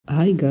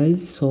Hi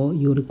guys, so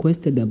you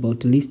requested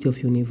about a list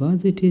of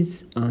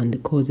universities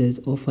and courses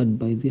offered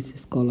by this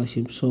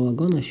scholarship, so I'm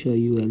gonna show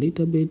you a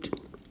little bit.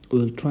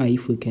 We'll try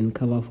if we can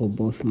cover for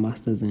both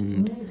masters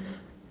and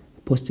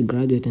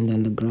postgraduate and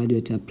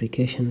undergraduate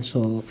application.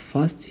 So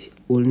first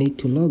we'll need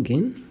to log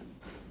in.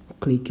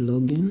 Click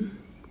login.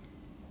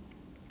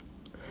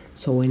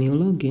 So when you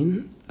log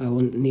in, I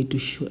will need to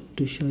show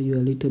you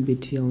a little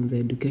bit here on the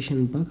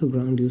education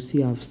background. You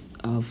see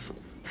I've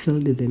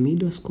filled the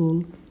middle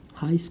school,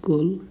 high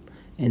school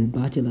and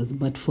bachelor's,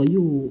 but for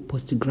you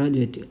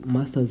postgraduate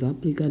master's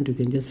applicant, you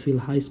can just fill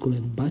high school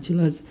and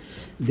bachelor's.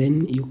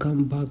 Then you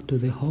come back to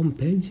the home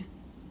page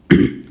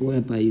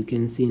whereby you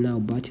can see now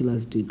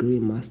bachelor's degree,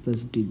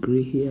 master's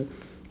degree here,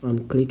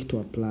 and click to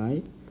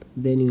apply.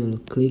 Then you will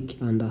click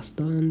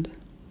understand.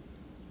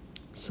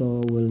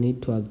 So we'll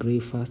need to agree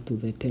first to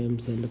the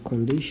terms and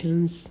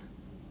conditions.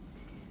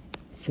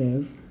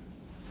 Save.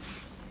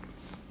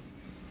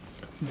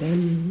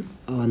 Then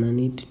I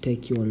need to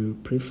take you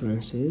on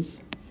preferences,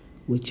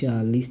 which are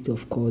a list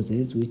of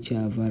courses which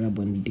are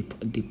available in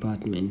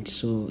department.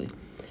 So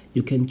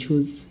you can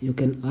choose, you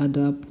can add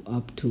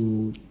up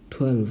to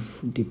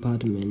 12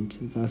 departments.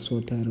 That's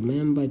what I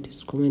remember. It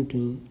is common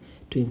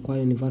to inquire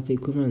university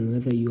equivalent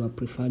whether you are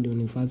preferred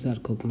university are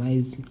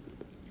recognized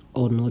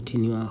or not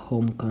in your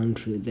home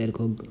country. The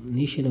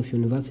recognition of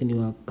university in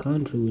your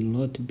country will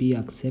not be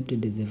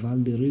accepted as a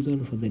valid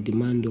reason for the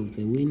demand of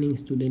the winning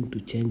student to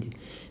change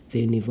the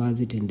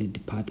university and the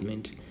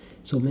department.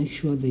 So make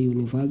sure the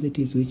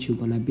universities which you're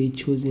gonna be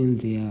choosing,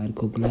 they are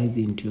recognized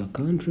into your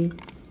country.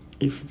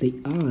 If they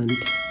aren't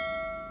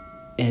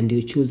and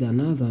you choose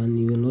another one,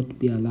 you will not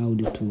be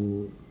allowed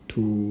to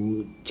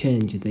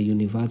change the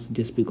university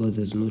just because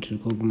it's not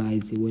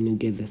recognized when you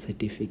get the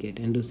certificate.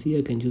 And you see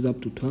you can choose up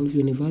to 12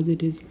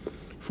 universities.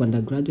 For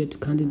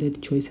undergraduate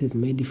candidate, choices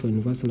made for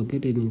universities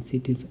located in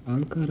cities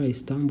Ankara,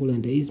 Istanbul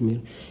and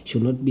Izmir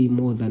should not be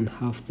more than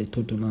half the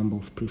total number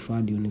of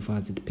preferred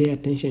universities. Pay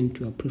attention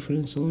to your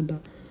preference order.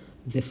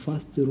 The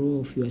first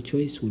row of your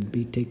choice would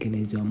be taken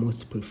as your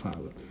most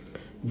preferred.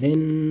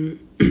 Then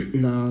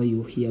now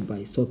you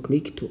hereby, so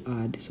click to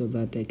add so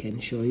that I can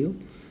show you.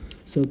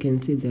 So you can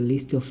see the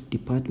list of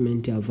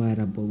departments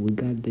available. We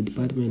got the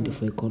Department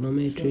of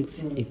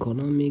Econometrics,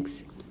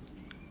 Economics,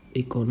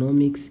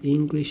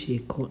 English,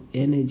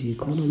 Energy,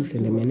 Economics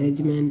and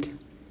Management,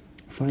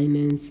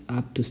 Finance,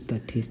 up to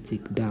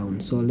Statistics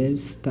down. So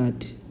let's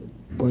start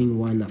going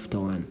one after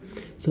one.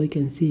 So you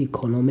can see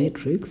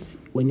Econometrics.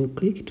 When you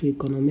click to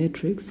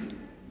Econometrics,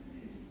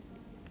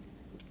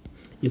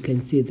 you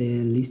can see the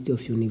list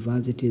of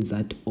universities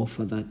that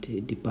offer that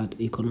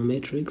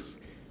Econometrics.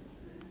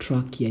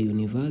 Turkiye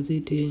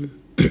University,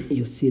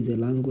 you see the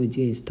language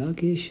here is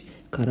Turkish.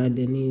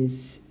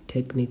 Karadeniz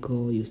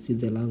Technical, you see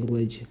the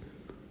language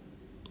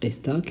is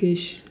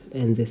Turkish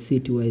and the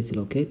city where it's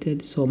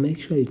located. So make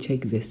sure you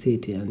check the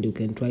city, and you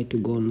can try to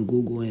go on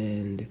Google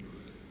and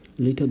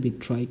little bit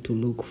try to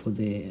look for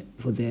the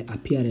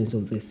appearance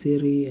of the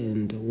city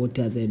and what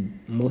are the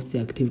most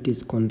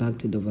activities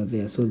conducted over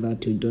there, so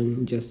that you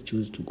don't just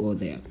choose to go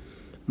there.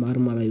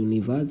 Marmara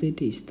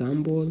University,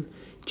 Istanbul.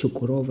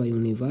 Çukurova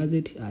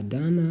University,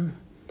 Adana.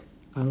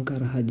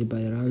 Ankara Hacı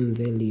Bayram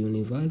Veli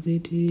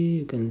University,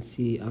 you can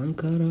see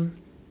Ankara.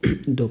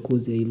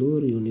 Dokuz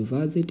Eylül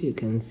University, you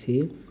can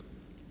see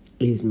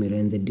Izmir,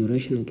 and the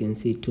duration you can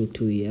see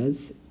 2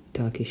 years.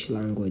 Turkish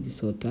language,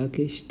 so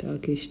Turkish.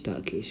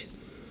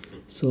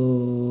 So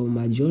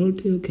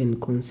majority you can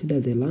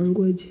consider the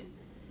language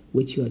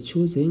which you are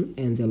choosing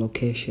and the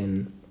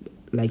location.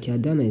 Like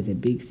Adana is a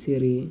big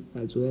city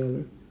as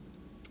well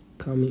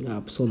coming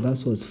up, so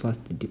that was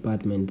first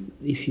department.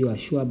 If you are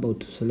sure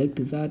about to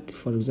select that,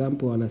 for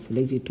example, when I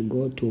select it to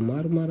go to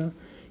Marmara,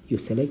 you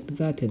select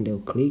that and they'll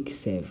click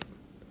save,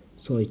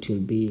 so it will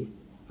be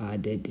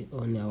added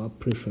on our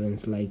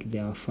preference like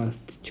their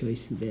first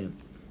choice there.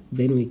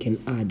 Then we can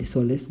add. So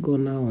let's go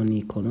now on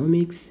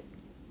economics.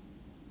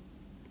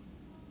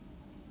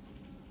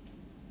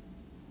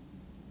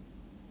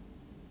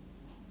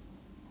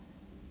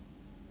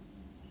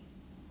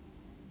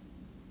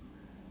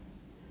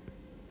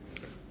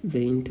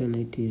 The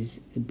internet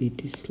is a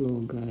bit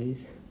slow,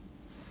 guys.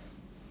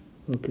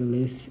 Okay,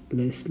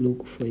 let's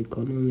look for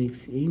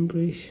economics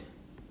English.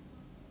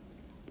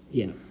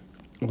 Yeah,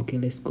 okay,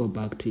 let's go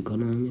back to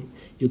economics.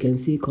 You can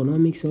see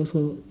economics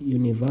also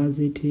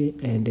university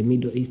and the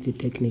Middle East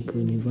Technical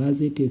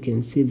University. You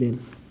can see the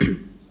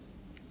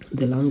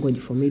the language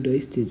for Middle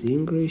East is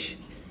English.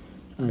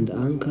 And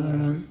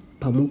Ankara,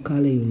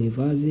 Pamukkale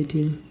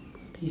University,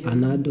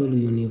 Anadolu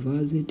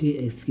University,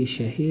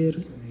 Eskişehir.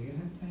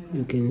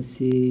 You can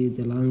see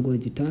the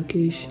language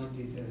Turkish.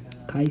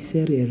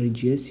 Kayseri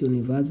Erciyes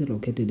University,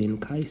 located in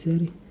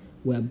Kayseri,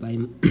 whereby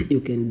you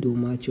can do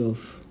much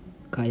of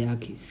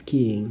kayak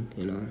skiing,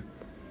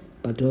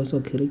 But also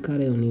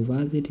Kirikale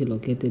University,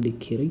 located in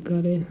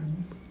Kirikale.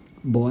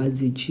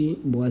 Boğaziçi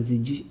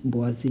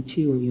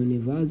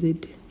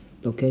University,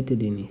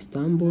 located in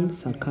Istanbul.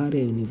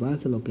 Sakarya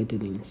University,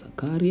 located in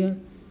Sakarya.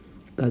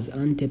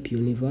 Gaziantep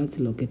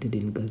University, located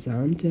in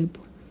Gaziantep.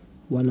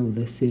 one of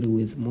the city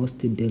with most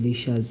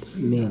delicious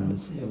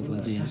meals over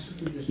there.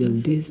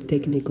 Yildiz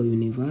Technical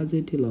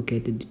University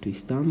located to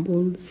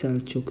Istanbul,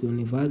 Selçuk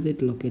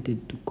University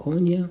located to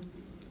Konya,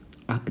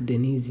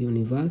 Akdeniz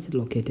University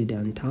located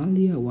in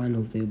Antalya, one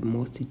of the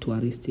most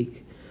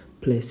touristic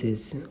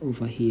places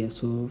over here.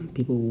 So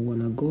people who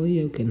want to go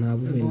here can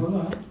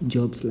have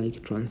jobs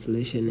like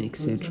translation,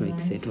 etc.,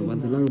 etc.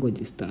 But the language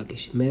is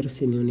Turkish.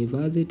 Mersin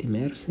University,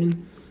 Mersin,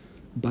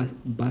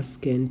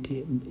 Başkent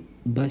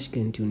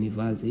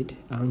University,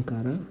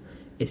 Ankara,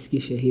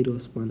 Eskişehir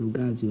Osman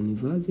Gazi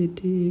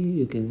University,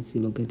 you can see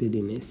located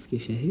in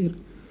Eskişehir,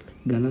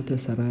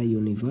 Galatasaray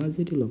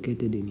University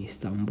located in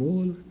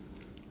Istanbul,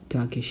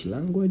 Turkish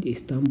language,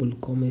 Istanbul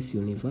Commerce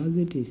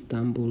University,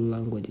 Istanbul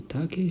language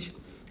Turkish,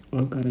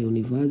 Ankara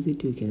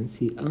University, you can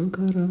see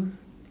Ankara,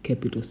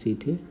 capital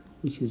city,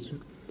 which is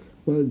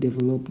well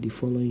developed, the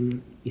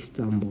following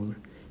Istanbul.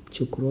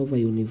 Çukurova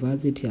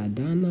University,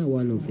 Adana,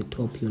 one of the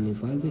top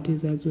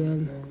universities as well,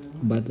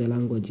 but the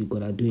language you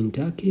gotta do in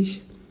Turkish.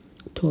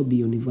 Tobi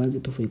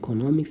University of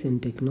Economics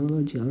and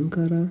Technology,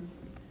 Ankara.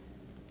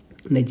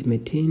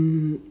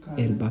 Necmettin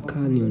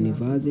Erbakan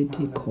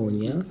University,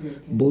 Konya.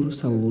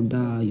 Bursa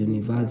Uludağ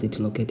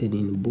University located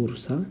in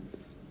Bursa.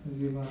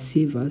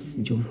 Sivas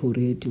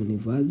Cumhuriyet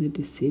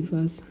University,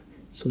 Sivas.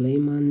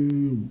 Süleyman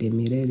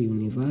Demirel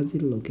University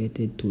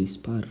located to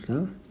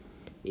Isparta.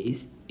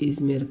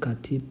 Izmir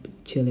Katip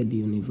Çelebi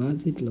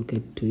University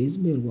located to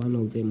Izmir, one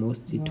of the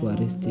most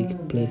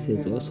touristic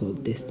places, also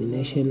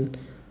destination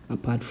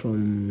apart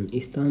from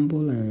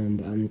Istanbul and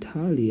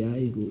Antalya.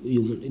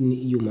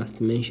 You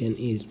must mention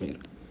Izmir.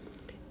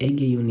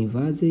 Ege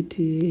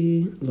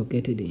University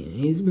located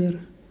in Izmir,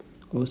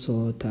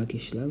 also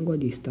Turkish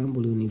language.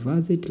 Istanbul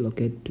University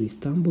located to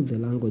Istanbul, the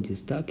language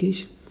is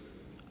Turkish.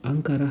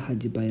 Ankara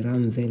Hacı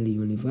Bayram Veli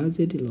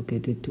University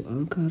located to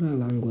Ankara,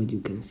 language you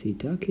can see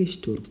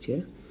Turkish,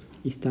 Turkçe.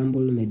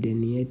 Istanbul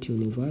Medeniyet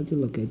University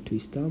located to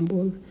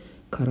Istanbul.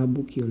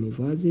 Karabük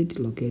University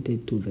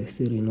located to the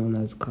city known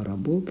as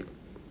Karabük.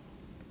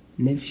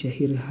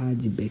 Nevşehir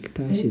Hacı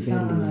Bektaş Veli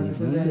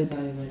University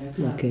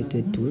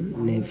located to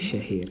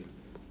Nevşehir.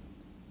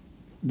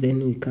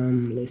 Then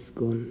let's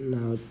go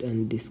now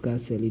and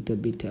discuss a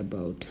little bit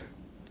about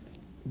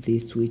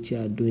this which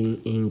are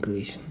doing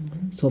English.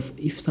 So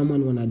if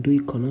someone wanna do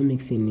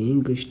economics in the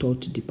English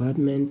taught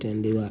department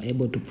and they were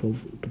able to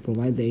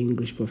provide the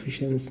English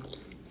proficiency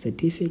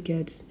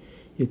certificates,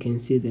 you can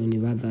see the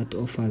university that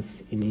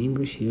offers in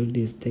English.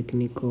 Yildiz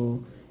Technical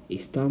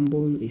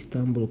Istanbul,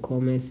 Istanbul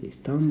Commerce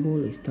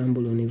Istanbul,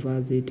 Istanbul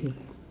University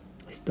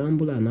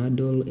Istanbul,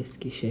 Anadolu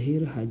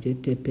Eskişehir,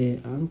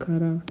 Hacettepe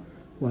Ankara,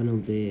 one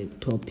of the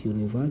top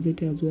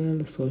university as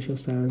well. Social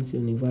Science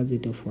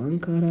University of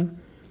Ankara,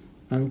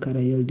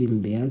 Ankara Yildiz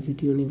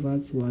Beyazıt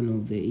University, one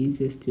of the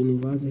easiest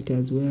university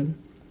as well,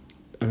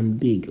 and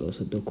big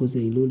also. Dokuze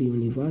Eylül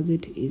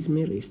University,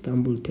 Izmir,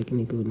 Istanbul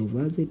Technical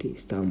University,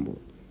 Istanbul.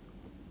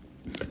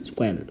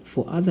 Well,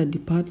 for other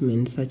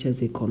departments such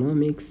as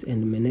economics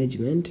and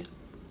management,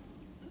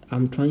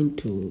 I'm trying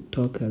to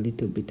talk a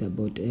little bit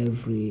about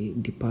every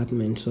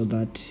department so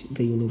that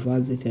the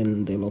university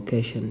and the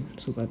location,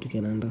 so that you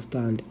can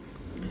understand.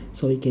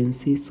 So you can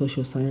see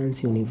Social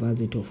Science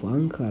University of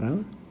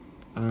Ankara,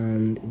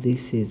 and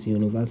this is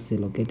university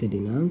located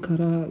in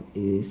Ankara.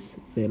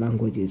 The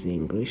language is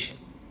English.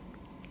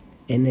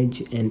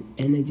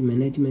 Energy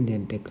management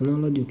and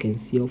technology, you can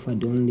see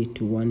offered only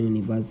to one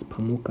university,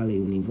 Pamukkale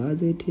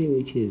University,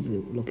 which is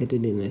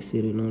located in a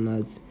city known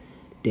as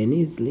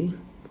Denizli.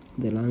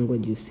 The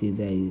language you see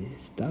there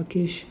is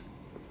Turkish.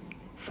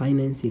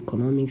 Finance,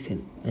 economics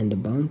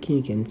and banking,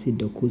 you can see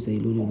Dokuze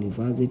Eylül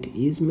University,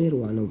 Izmir,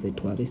 one of the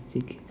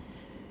touristic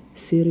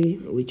city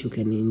which you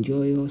can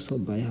enjoy also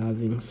by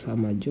having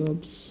summer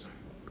jobs.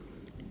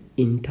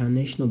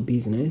 International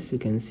business, you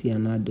can see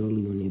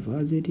Anadolu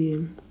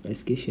University,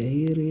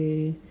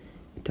 Eskişehir,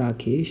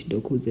 Turkish,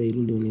 Dokuze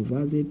Eylül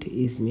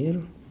University,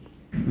 Izmir,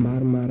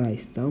 Marmara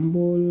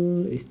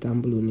Istanbul,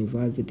 Istanbul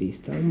University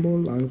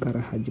Istanbul,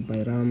 Ankara Hacı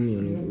Bayram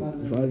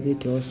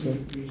University also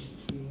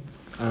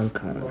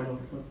Ankara.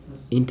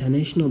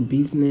 International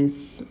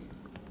Business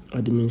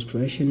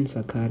Administration,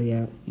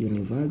 Sakarya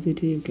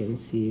University, you can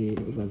see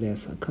over there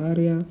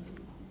Sakarya.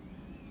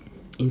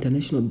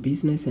 International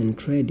Business and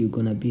Trade, you're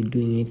gonna be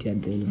doing it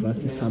at the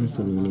University,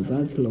 Samsun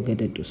University,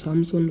 located to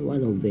Samsun,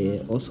 one of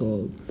the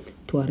also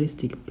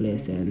touristic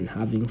place and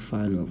having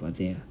fun over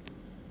there.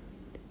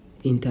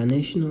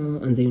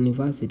 International, and the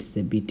university is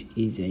a bit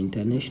easier.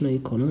 International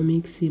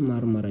Economics,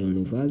 Marmara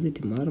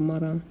University,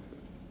 Marmara.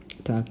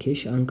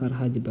 Turkish, Ankara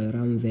Hacı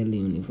Bayram Veli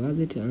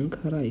University,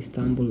 Ankara.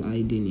 Istanbul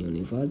Aydın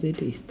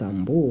University,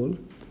 Istanbul.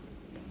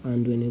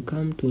 And when you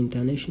come to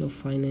international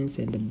finance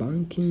and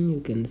banking,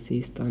 you can see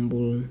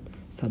Istanbul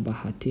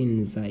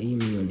Sabahattin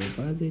Zaim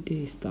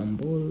University,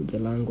 Istanbul. The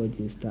language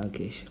is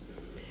Turkish.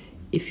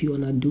 If you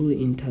wanna do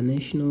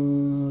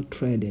international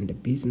trade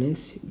and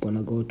business, you're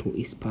gonna go to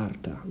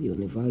Isparta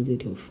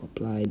University of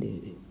Applied,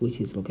 which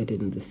is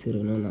located in the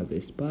city known as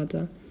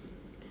Isparta.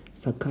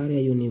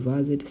 Sakarya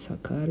University,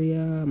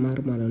 Sakarya.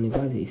 Marmara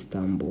University,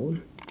 Istanbul.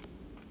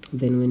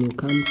 Then when you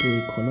come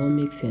to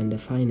economics and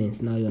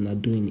finance, now you're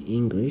not doing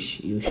English,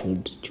 you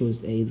should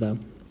choose either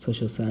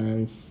Social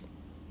Science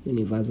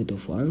University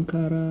of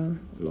Ankara,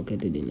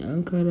 located in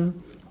Ankara,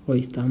 or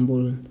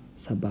Istanbul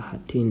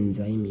Sabahattin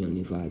Zaim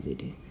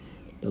University,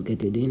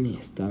 located in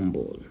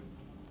Istanbul.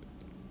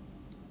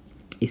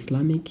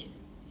 Islamic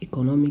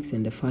Economics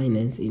and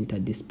Finance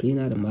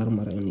Interdisciplinary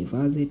Marmara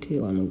University,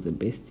 one of the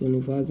best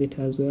universities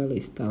as well,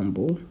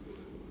 Istanbul.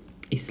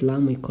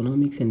 Islam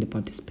Economics and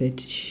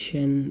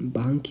Participation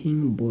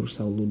Banking,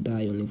 Bursa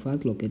Uluda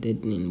University,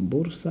 located in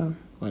Bursa,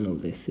 one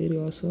of the city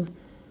also.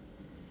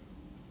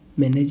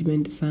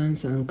 Management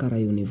Science, Ankara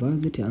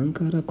University,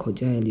 Ankara.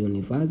 Kocaeli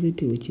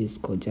University, which is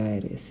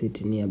Kocaeli, a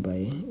city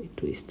nearby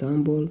to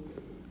Istanbul.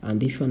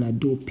 And if you wanna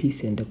do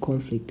peace and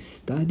conflict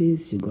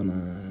studies, you're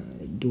gonna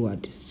do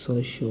at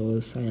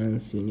Social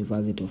Science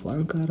University of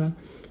Ankara,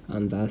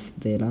 and thus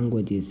the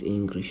language is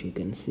English, you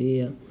can see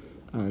here.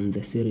 And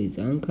the city is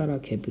Ankara,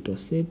 capital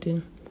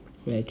city,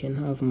 where you can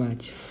have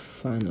much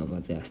fun over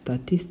there.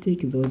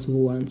 Statistics, those who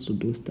want to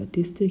do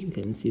statistics, you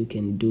can see you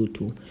can do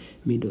to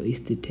Middle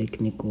East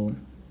Technical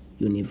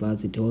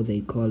University, or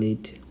they call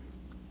it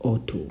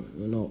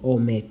OTU, or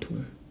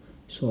METU.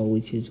 So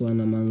which is one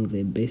among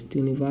the best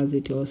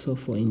university also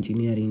for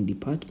engineering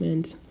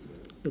departments.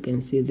 You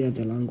can see there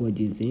the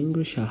language is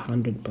English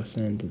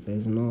 100%.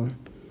 There's no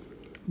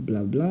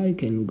blah blah. You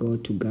can go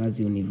to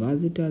Gazi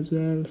University as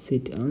well,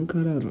 city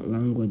Ankara,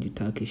 language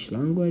Turkish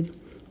language.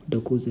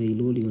 Dokuze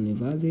Eylül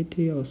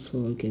University,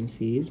 also you can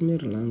see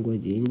Izmir,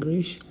 language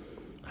English.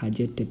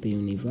 Hacettepe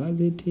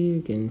University,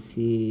 you can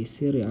see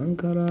Siri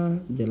Ankara,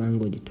 the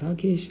language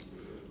Turkish.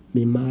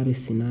 Mimari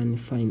Sinan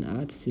Fine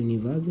Arts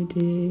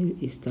University,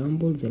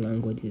 Istanbul, the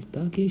language is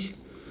Turkish.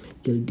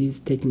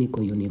 Yildiz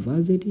Technical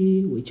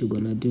University, which you're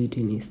gonna do it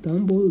in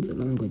Istanbul, the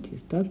language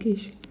is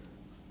Turkish.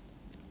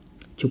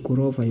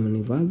 Çukurova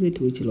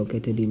University, which is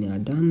located in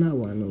Adana,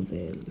 one of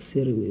the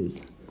cities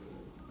with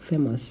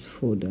famous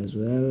food as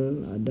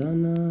well.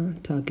 Adana,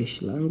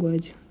 Turkish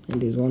language,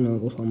 and is one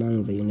of also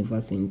among the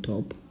university in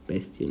top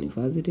best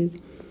universities.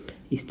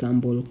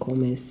 Istanbul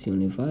Commerce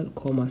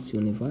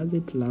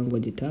University,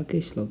 language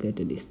Turkish,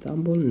 located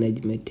Istanbul.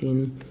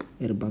 Necmettin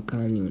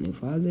Erbakan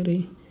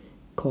University,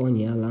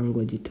 Konya,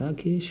 language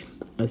Turkish.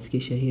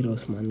 Eskişehir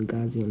Osman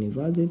Gazi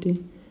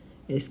University,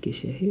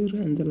 Eskişehir,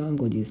 and the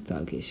language is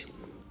Turkish.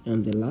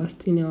 And the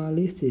last in our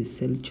list is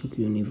Selçuk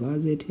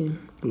University,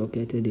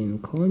 located in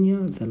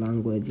Konya, the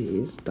language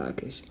is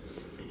Turkish.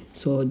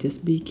 So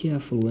just be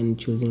careful when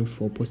choosing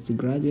for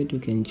postgraduate. You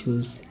can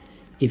choose,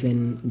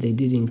 even they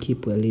didn't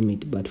keep a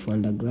limit, but for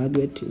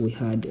undergraduate we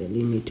had a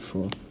limit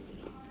for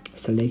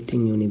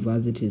selecting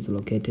universities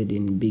located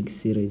in big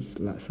cities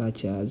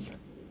such as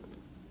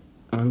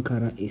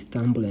Ankara,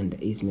 Istanbul, and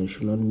Izmir.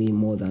 Should not be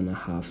more than a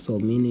half. So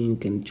meaning you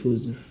can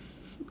choose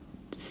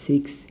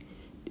six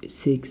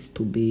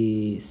to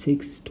be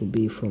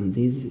from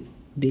these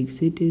big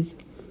cities: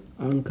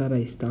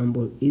 Ankara,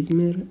 Istanbul,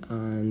 Izmir,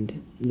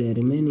 and the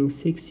remaining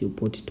 6 you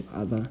put to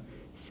other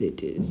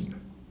cities.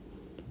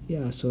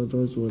 Yeah, so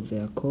those were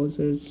their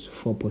courses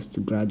for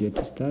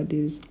postgraduate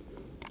studies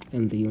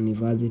and the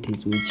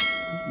universities which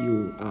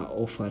you are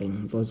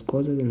offering those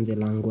courses in the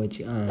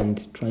language,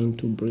 and trying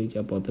to bridge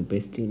about the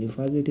best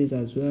universities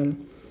as well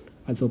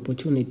as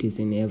opportunities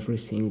in every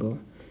single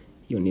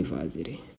university.